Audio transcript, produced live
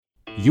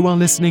You are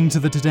listening to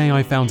the Today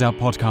I Found Out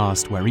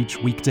podcast, where each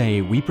weekday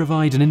we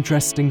provide an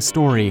interesting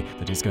story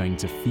that is going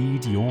to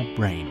feed your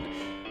brain.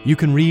 You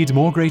can read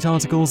more great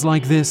articles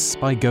like this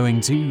by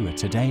going to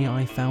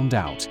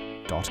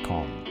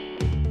todayifoundout.com.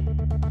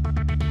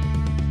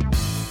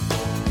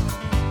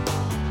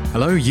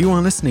 Hello, you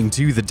are listening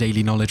to the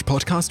Daily Knowledge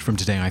podcast from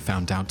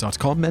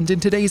todayifoundout.com, and in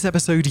today's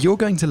episode you're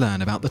going to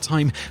learn about the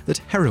time that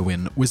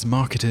heroin was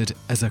marketed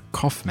as a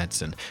cough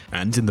medicine.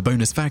 And in the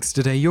bonus facts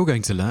today, you're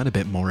going to learn a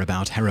bit more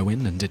about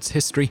heroin and its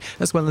history,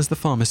 as well as the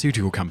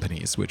pharmaceutical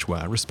companies which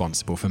were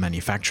responsible for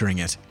manufacturing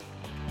it.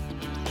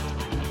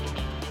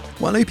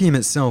 While opium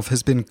itself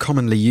has been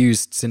commonly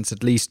used since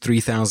at least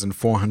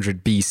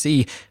 3400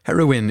 BC,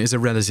 heroin is a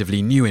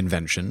relatively new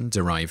invention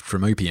derived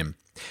from opium.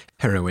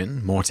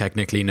 Heroin, more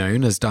technically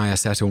known as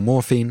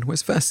diacetylmorphine,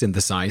 was first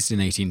synthesized in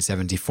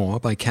 1874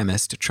 by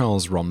chemist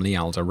Charles Romilly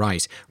Alder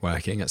Wright,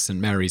 working at St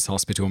Mary's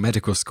Hospital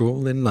Medical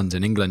School in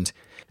London, England.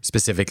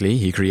 Specifically,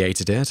 he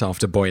created it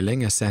after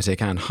boiling acetic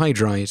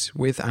anhydride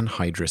with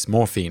anhydrous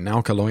morphine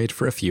alkaloid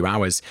for a few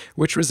hours,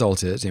 which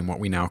resulted in what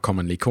we now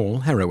commonly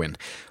call heroin.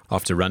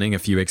 After running a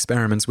few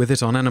experiments with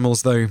it on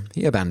animals, though,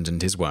 he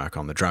abandoned his work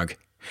on the drug.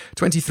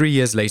 23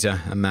 years later,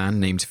 a man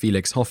named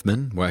Felix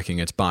Hoffmann, working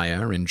at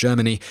Bayer in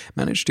Germany,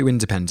 managed to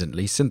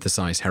independently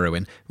synthesize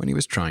heroin when he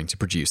was trying to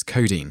produce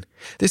codeine.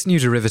 This new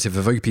derivative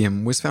of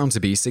opium was found to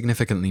be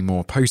significantly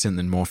more potent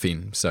than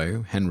morphine,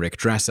 so Henrik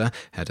Dresser,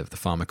 head of the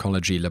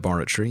pharmacology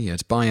laboratory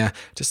at Bayer,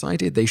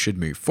 decided they should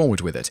move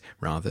forward with it,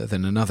 rather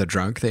than another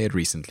drug they had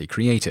recently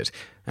created,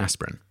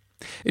 aspirin.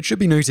 It should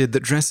be noted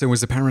that Dresser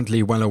was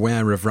apparently well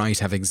aware of Wright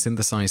having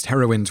synthesized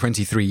heroin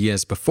 23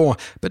 years before,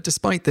 but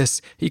despite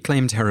this, he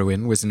claimed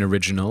heroin was an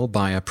original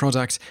Bayer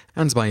product,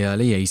 and by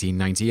early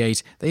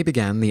 1898, they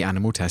began the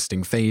animal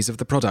testing phase of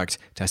the product,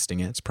 testing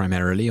it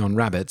primarily on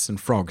rabbits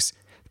and frogs.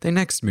 They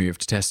next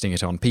moved to testing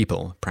it on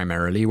people,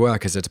 primarily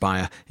workers at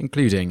Bayer,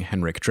 including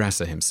Henrik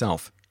Dresser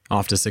himself.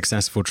 After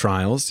successful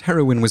trials,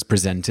 heroin was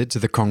presented to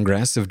the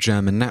Congress of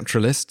German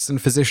Naturalists and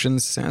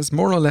Physicians as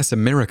more or less a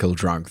miracle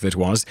drug that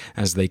was,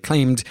 as they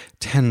claimed,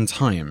 10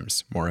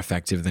 times more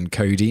effective than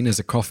codeine as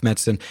a cough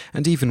medicine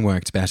and even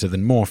worked better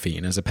than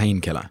morphine as a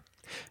painkiller.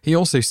 He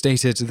also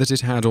stated that it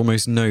had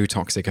almost no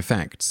toxic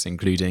effects,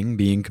 including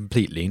being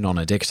completely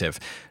non-addictive.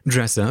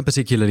 Dresser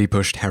particularly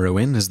pushed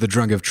heroin as the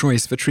drug of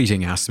choice for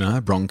treating asthma,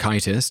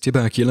 bronchitis,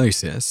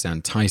 tuberculosis,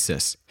 and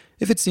phthisis.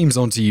 If it seems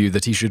odd to you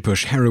that he should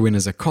push heroin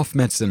as a cough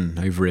medicine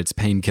over its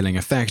pain-killing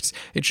effects,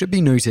 it should be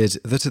noted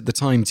that at the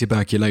time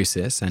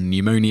tuberculosis and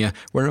pneumonia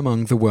were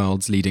among the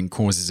world's leading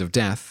causes of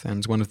death,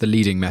 and one of the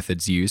leading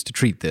methods used to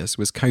treat this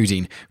was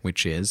codeine,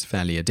 which is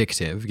fairly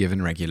addictive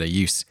given regular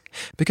use.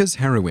 Because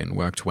heroin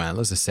worked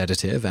well as a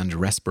sedative and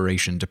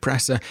respiration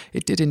depressor,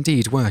 it did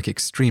indeed work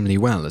extremely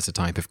well as a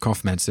type of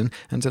cough medicine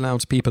and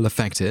allowed people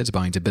affected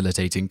by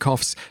debilitating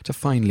coughs to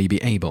finally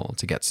be able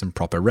to get some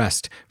proper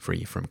rest,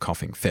 free from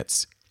coughing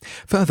fits.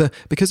 Further,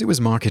 because it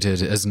was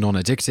marketed as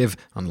non-addictive,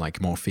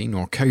 unlike morphine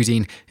or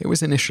codeine, it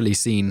was initially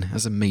seen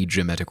as a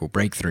major medical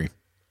breakthrough.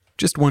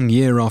 Just 1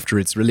 year after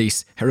its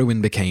release,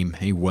 heroin became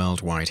a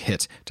worldwide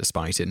hit,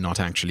 despite it not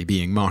actually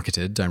being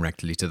marketed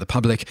directly to the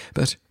public,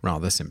 but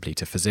rather simply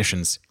to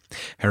physicians.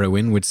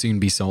 Heroin would soon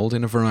be sold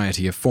in a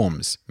variety of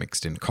forms,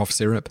 mixed in cough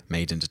syrup,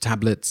 made into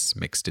tablets,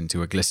 mixed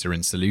into a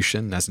glycerin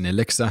solution as an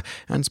elixir,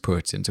 and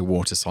put into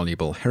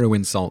water-soluble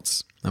heroin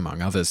salts,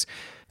 among others.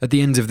 At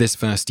the end of this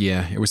first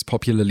year, it was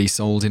popularly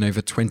sold in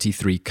over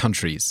 23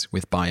 countries,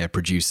 with Bayer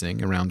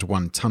producing around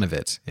 1 ton of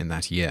it in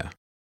that year.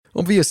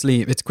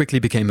 Obviously, it quickly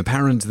became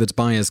apparent that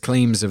Bayer's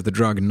claims of the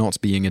drug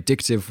not being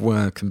addictive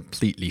were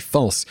completely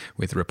false,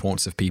 with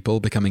reports of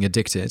people becoming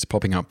addicted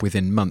popping up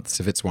within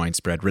months of its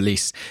widespread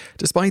release.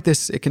 Despite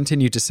this, it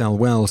continued to sell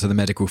well to the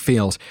medical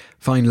field.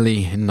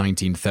 Finally, in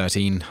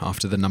 1913,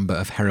 after the number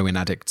of heroin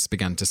addicts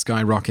began to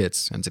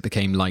skyrocket and it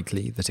became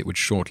likely that it would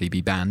shortly be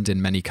banned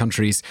in many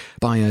countries,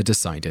 Bayer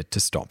decided to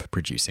stop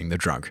producing the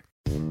drug.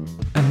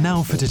 And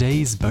now for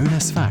today's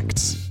bonus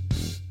facts.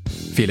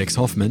 Felix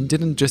Hoffmann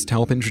didn't just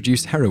help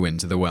introduce heroin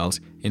to the world.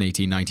 In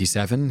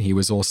 1897, he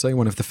was also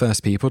one of the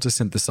first people to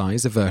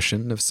synthesize a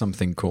version of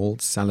something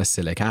called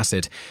salicylic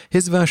acid.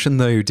 His version,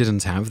 though,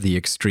 didn't have the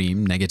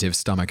extreme negative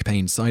stomach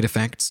pain side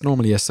effects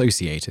normally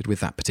associated with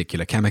that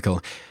particular chemical.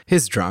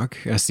 His drug,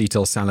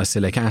 acetyl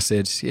salicylic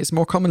acid, is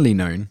more commonly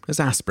known as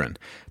aspirin.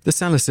 The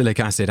salicylic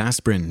acid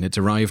aspirin it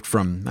derived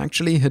from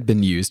actually had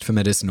been used for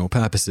medicinal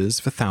purposes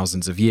for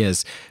thousands of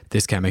years.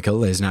 This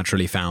chemical is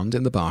naturally found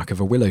in the bark of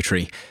a willow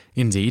tree.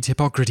 Indeed,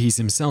 Hippocrates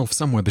himself,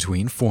 somewhere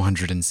between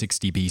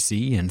 460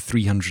 BC and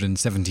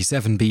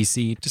 377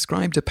 BC,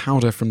 described a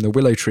powder from the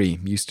willow tree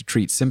used to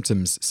treat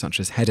symptoms such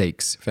as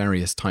headaches,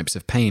 various types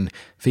of pain,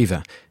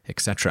 fever,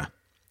 etc.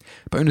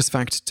 Bonus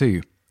fact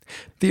 2.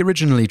 The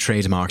originally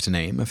trademarked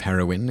name of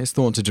heroin is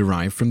thought to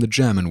derive from the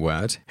German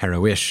word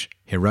heroisch,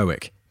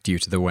 heroic, due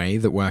to the way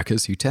that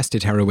workers who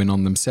tested heroin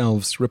on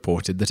themselves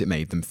reported that it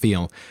made them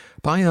feel.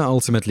 Bayer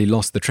ultimately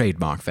lost the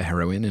trademark for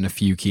heroin in a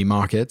few key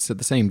markets. At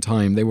the same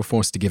time, they were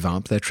forced to give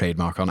up their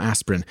trademark on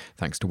aspirin,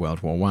 thanks to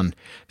World War I.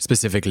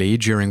 Specifically,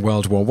 during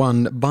World War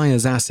I,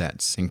 Bayer's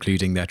assets,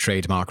 including their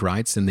trademark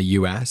rights in the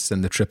US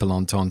and the Triple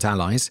Entente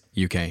allies,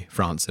 UK,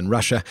 France and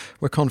Russia,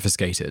 were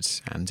confiscated,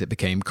 and it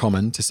became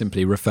common to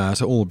simply refer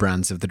to all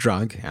brands of the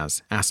drug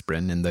as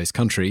aspirin in those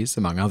countries,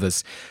 among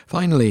others.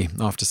 Finally,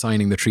 after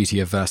signing the Treaty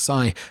of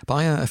Versailles,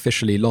 Bayer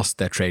officially lost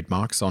their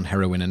trademarks on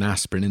heroin and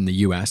aspirin in the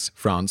US,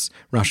 France,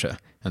 Russia,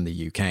 and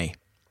the UK.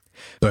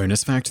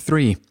 Bonus fact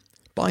 3.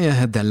 Bayer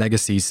had their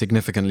legacy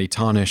significantly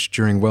tarnished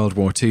during World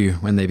War II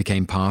when they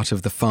became part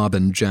of the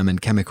Farben German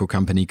chemical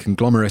company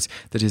conglomerate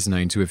that is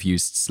known to have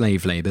used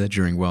slave labour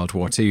during World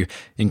War II,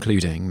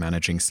 including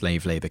managing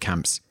slave labour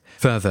camps.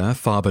 Further,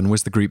 Farben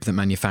was the group that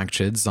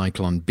manufactured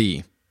Zyklon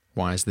B.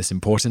 Why is this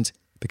important?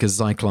 Because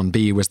Zyklon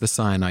B was the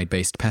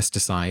cyanide-based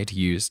pesticide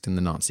used in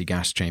the Nazi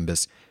gas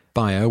chambers.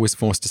 Bayer was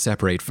forced to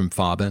separate from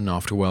Farben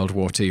after World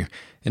War II.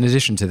 In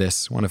addition to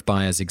this, one of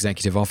Bayer's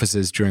executive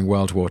officers during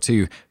World War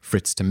II,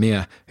 Fritz de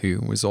Meer, who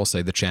was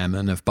also the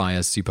chairman of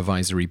Bayer's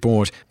supervisory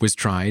board, was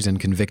tried and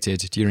convicted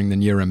during the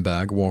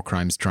Nuremberg War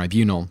Crimes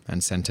Tribunal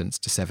and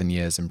sentenced to 7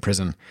 years in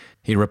prison.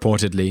 He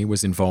reportedly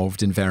was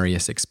involved in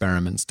various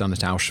experiments done at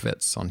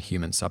Auschwitz on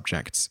human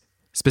subjects.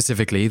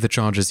 Specifically, the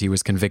charges he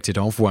was convicted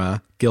of were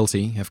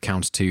guilty of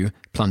Count 2,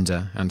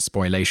 plunder and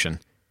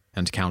spoliation,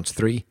 and Count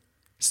 3,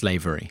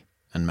 slavery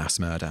and mass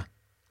murder.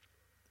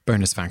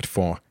 Bonus fact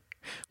 4.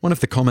 One of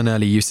the common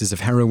early uses of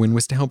heroin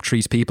was to help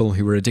treat people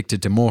who were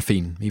addicted to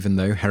morphine, even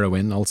though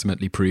heroin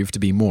ultimately proved to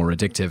be more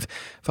addictive.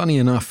 Funny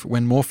enough,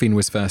 when morphine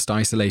was first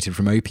isolated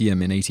from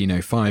opium in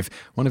 1805,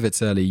 one of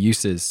its early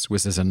uses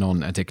was as a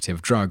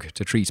non-addictive drug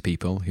to treat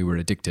people who were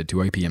addicted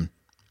to opium.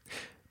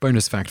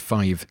 Bonus fact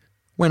 5.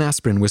 When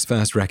aspirin was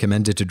first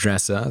recommended to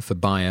Dresser for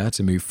Bayer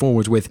to move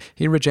forward with,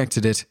 he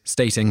rejected it,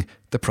 stating,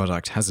 "The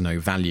product has no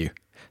value."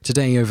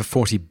 Today, over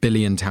 40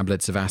 billion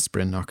tablets of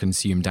aspirin are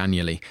consumed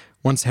annually.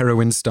 Once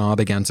heroin's star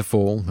began to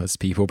fall, as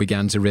people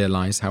began to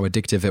realize how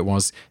addictive it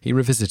was, he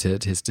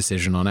revisited his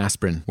decision on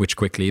aspirin, which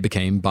quickly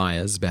became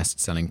Bayer's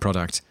best-selling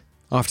product.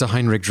 After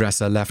Heinrich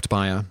Dresser left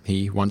Bayer,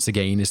 he once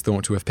again is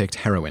thought to have picked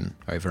heroin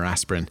over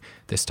aspirin,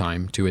 this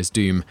time to his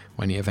doom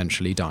when he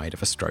eventually died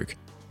of a stroke.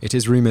 It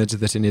is rumored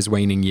that in his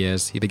waning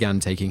years, he began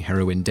taking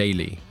heroin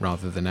daily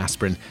rather than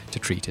aspirin to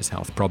treat his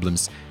health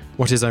problems.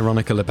 What is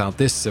ironical about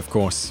this, of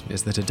course,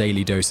 is that a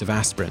daily dose of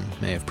aspirin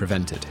may have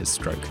prevented his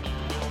stroke.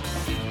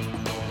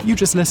 You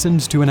just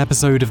listened to an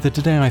episode of the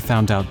Today I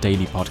Found Out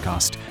Daily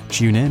podcast.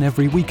 Tune in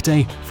every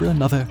weekday for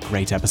another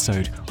great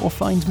episode, or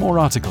find more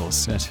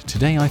articles at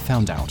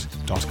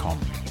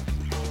todayifoundout.com.